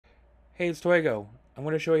Hey, it's Toigo. I'm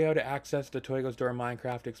going to show you how to access the Toigo Store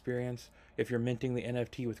Minecraft experience if you're minting the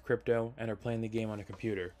NFT with crypto and are playing the game on a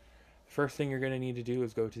computer. First thing you're going to need to do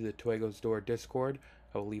is go to the Toigo Store Discord.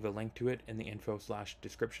 I will leave a link to it in the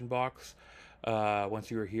info/description box.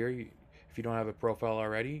 Once you are here, if you don't have a profile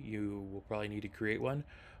already, you will probably need to create one.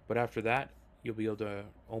 But after that, you'll be able to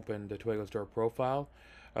open the Toigo Store profile.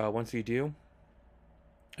 Once you do,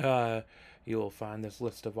 uh, you'll find this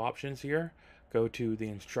list of options here. Go to the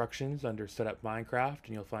instructions under Setup Minecraft,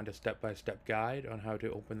 and you'll find a step-by-step guide on how to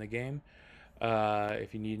open the game.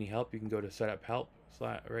 If you need any help, you can go to Setup Help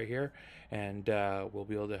right here, and we'll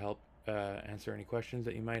be able to help answer any questions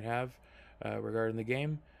that you might have regarding the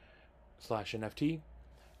game slash NFT.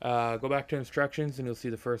 Go back to instructions, and you'll see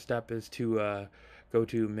the first step is to go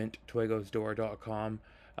to minttoigosdoor.com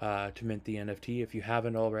to mint the NFT if you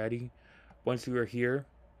haven't already. Once you are here,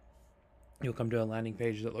 you'll come to a landing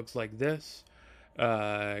page that looks like this.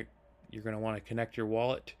 You're going to want to connect your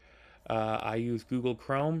wallet. I use Google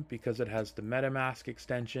Chrome because it has the MetaMask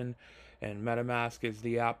extension, and MetaMask is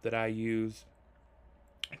the app that I use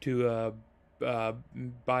to buy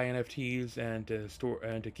NFTs and to store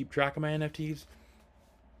and to keep track of my NFTs.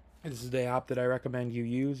 This is the app that I recommend you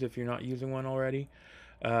use if you're not using one already.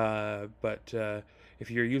 But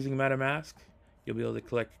if you're using MetaMask, you'll be able to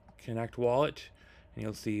click Connect Wallet, and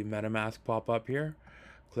you'll see MetaMask pop up here.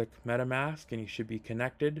 Click MetaMask, and you should be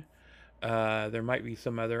connected. There might be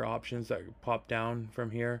some other options that pop down from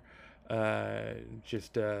here,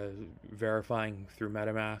 just verifying through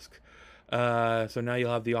MetaMask. So now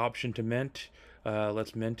you'll have the option to mint.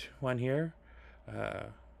 Let's mint one here.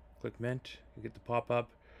 Click mint. You get the pop up.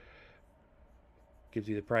 Gives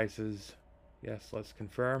you the prices. Yes, let's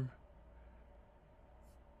confirm.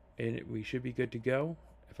 And we should be good to go.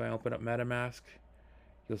 If I open up MetaMask,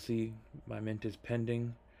 you'll see my mint is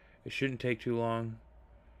pending. It shouldn't take too long.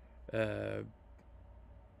 Probably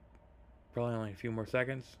only a few more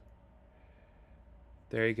seconds.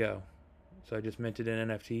 There you go. So I just minted an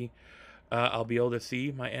NFT. I'll be able to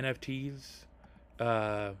see my NFTs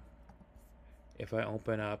if I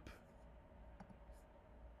open up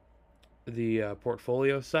the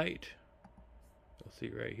portfolio site. You'll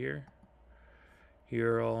see right here.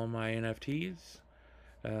 Here are all my NFTs.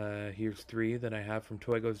 Here's 3 that I have from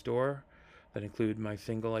Toigo's Door that include my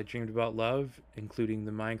single I Dreamed About Love, including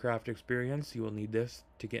the Minecraft experience. You will need this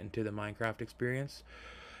to get into the Minecraft experience.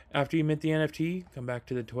 After you mint the NFT, come back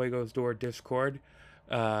to the Toigo's Door Discord.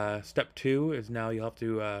 Step 2 is now you'll have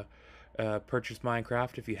to purchase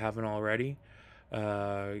Minecraft if you haven't already.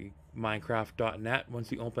 Minecraft.net.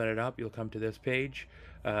 Once you open it up, you'll come to this page.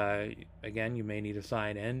 Again, you may need to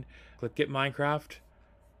sign in. Click Get Minecraft,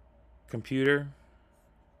 Computer,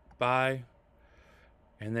 Buy,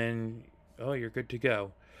 and then you're good to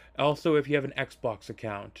go. Also, if you have an Xbox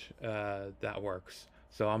account, that works.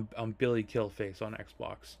 So I'm Billy Killface on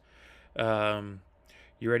Xbox.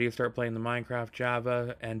 You ready to start playing the Minecraft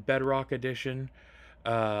Java and Bedrock Edition?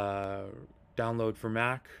 Download for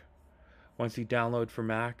Mac. Once you download for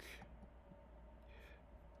Mac,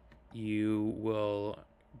 you will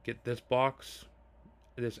get this box,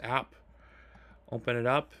 this app. Open it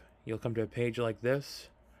up. You'll come to a page like this.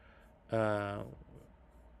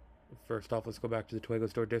 First off, let's go back to the Toigo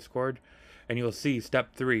Store Discord, and you'll see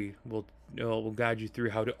step 3 will guide you through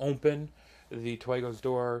how to open the Toigo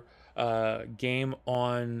Store game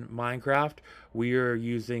on Minecraft. We are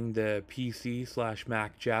using the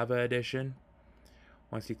PC/Mac Java edition.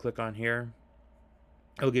 Once you click on here,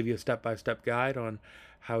 it'll give you a step-by-step guide on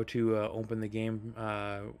how to open the game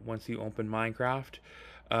once you open Minecraft.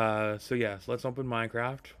 So yes, let's open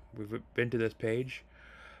Minecraft. We've been to this page.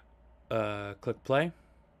 Click play, and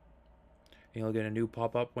you'll get a new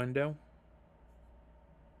pop-up window.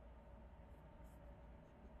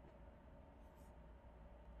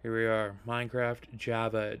 Here we are, Minecraft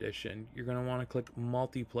Java Edition. You're going to want to click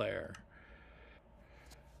multiplayer.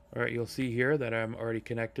 Alright, you'll see here that I'm already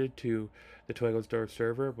connected to the Toigo Store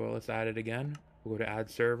server, but let's add it again. We'll go to add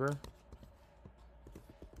server,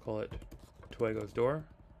 call it Toigo Store.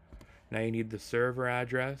 Now you need the server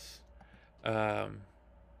address. The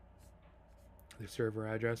server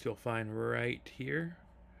address you'll find right here.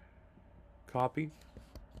 Copy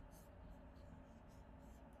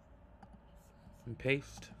and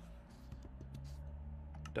paste.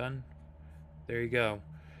 Done. There you go.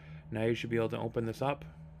 Now you should be able to open this up.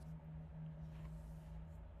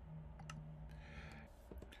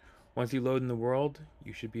 Once you load in the world,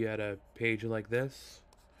 you should be at a page like this.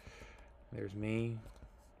 There's me.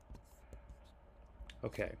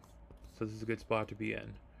 Okay, so this is a good spot to be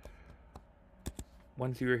in.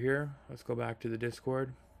 Once you're here, let's go back to the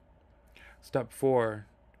Discord. Step 4,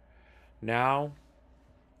 Now,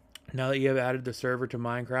 now that you have added the server to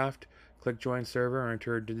Minecraft, click Join Server or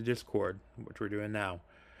enter to the Discord, which we're doing now.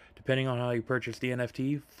 Depending on how you purchase the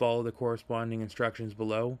NFT, follow the corresponding instructions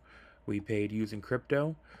below. We paid using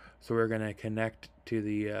crypto, so we're going to connect to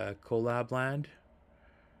the collab land.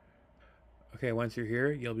 Okay, once you're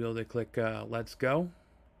here, you'll be able to click Let's Go,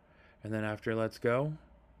 and then after Let's Go,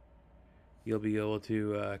 you'll be able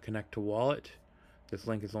to connect to wallet. This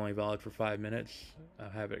link is only valid for 5 minutes. I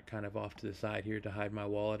have it kind of off to the side here to hide my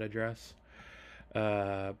wallet address.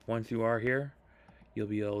 Once you are here, you'll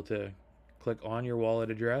be able to click on your wallet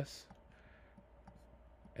address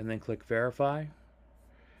and then click verify,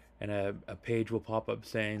 and a page will pop up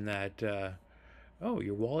saying that oh,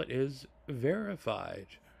 your wallet is verified.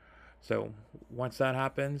 So once that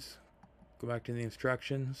happens, go back to the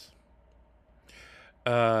instructions.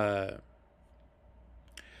 Now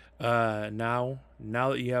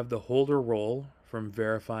that you have the holder role from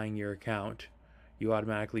verifying your account, you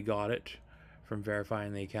automatically got it from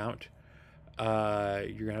verifying the account.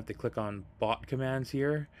 You're gonna have to click on bot commands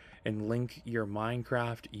here and link your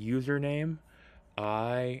Minecraft username.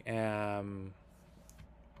 I am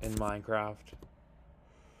in Minecraft.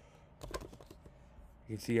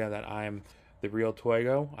 You can see that I am the real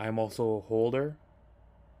Toigo. I am also a holder.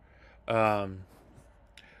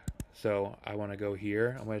 So I want to go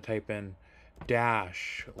here. I'm going to type in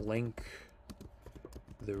dash link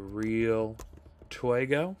the real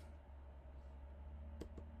Toigo.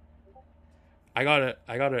 I got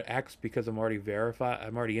an X because I'm already verified.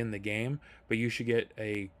 I'm already in the game, but you should get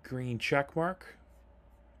a green check mark.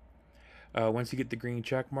 Once you get the green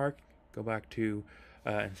check mark, go back to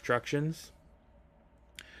instructions.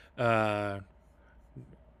 Right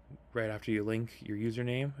after you link your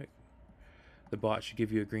username, the bot should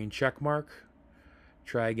give you a green check mark.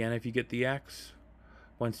 Try again if you get the X.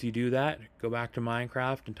 Once you do that, go back to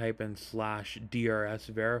Minecraft and type in /DRS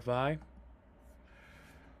verify.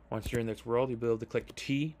 Once you're in this world, you'll be able to click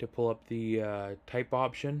T to pull up the type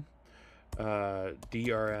option.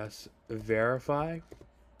 DRS verify.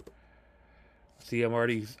 See, I'm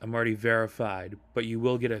already verified, but you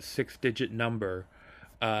will get a 6-digit number.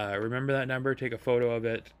 Remember that number, take a photo of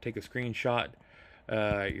it, take a screenshot.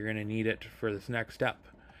 You're going to need it for this next step.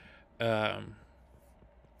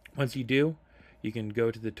 Once you do, you can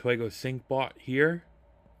go to the Toigo Sync bot here,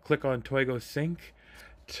 click on Toigo Sync,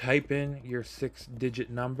 type in your 6-digit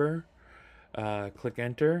number, click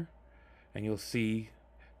enter, and you'll see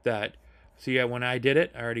that. See, when I did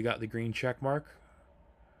it, I already got the green check mark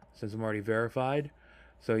since I'm already verified.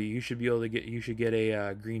 So you should be able to get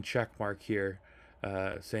a green check mark here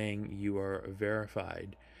saying you are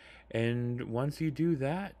verified. And once you do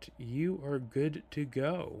that, you are good to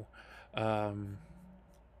go.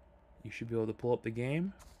 You should be able to pull up the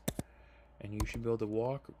game, and you should be able to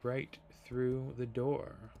walk right through the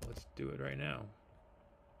door. Let's do it right now.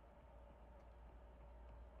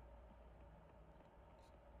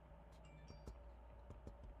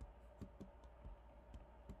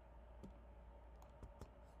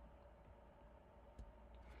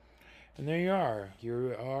 And there you are.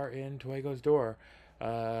 You are in Toigo's door.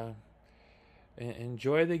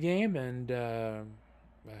 Enjoy the game, and I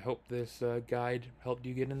hope this guide helped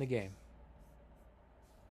you get in the game.